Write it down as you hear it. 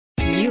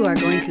You are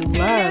going to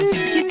love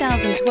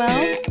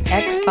 2012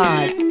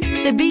 X5.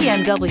 The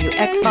BMW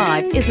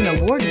X5 is an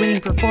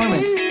award-winning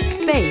performance,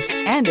 space,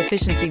 and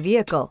efficiency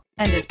vehicle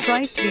and is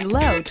priced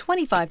below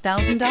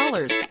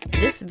 $25,000.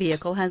 This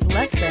vehicle has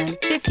less than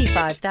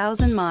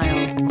 55,000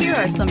 miles. Here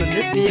are some of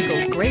this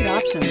vehicle's great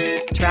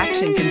options: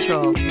 traction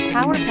control,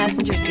 power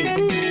passenger seat,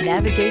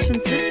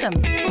 navigation system,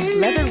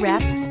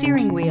 leather-wrapped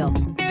steering wheel,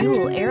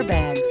 dual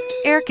airbags,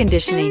 air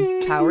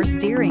conditioning, power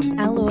steering,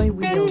 alloy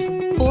wheels,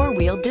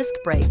 four-wheel disc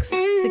brakes,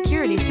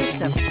 security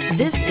system.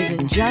 This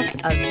isn't just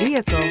a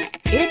vehicle,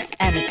 it's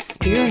an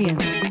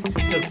experience.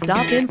 So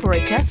stop in for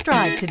a test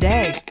drive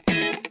today.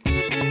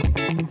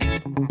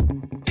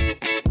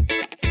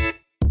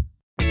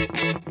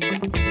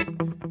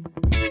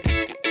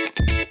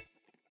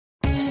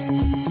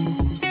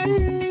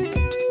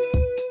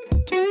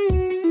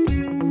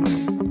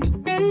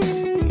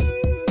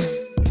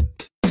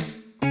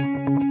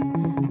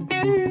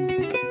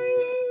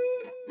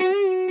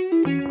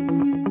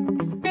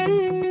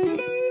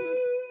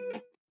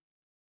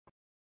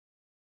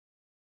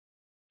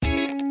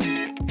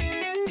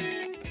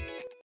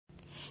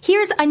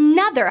 Here's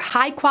another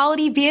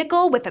high-quality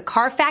vehicle with a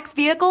Carfax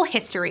Vehicle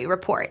History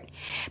Report.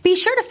 Be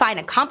sure to find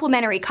a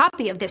complimentary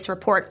copy of this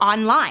report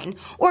online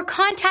or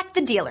contact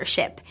the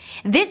dealership.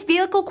 This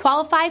vehicle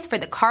qualifies for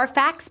the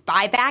Carfax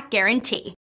Buyback Guarantee.